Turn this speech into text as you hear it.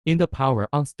In the power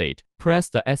on state, press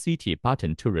the SET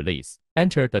button to release.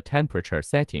 Enter the temperature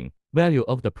setting, value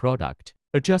of the product.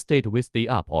 Adjust it with the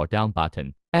up or down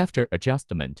button. After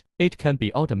adjustment, it can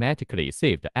be automatically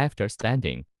saved after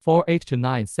standing for 8 to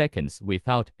 9 seconds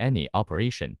without any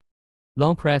operation.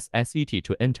 Long press SET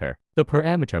to enter the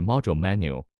parameter module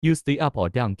menu. Use the up or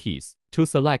down keys to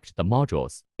select the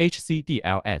modules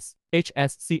HCDLS,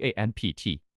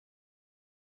 HSCAMPT.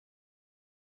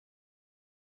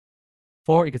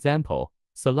 For example,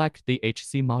 select the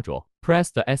HC module.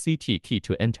 Press the SET key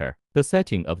to enter the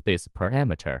setting of this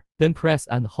parameter. Then press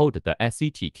and hold the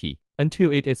SET key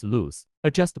until it is loose.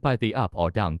 Adjust by the up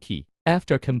or down key.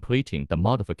 After completing the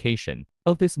modification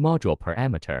of this module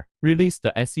parameter, release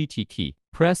the SET key.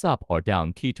 Press up or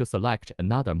down key to select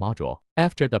another module.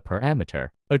 After the parameter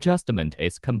adjustment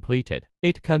is completed,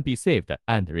 it can be saved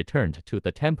and returned to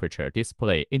the temperature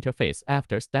display interface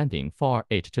after standing for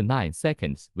 8 to 9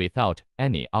 seconds without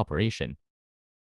any operation.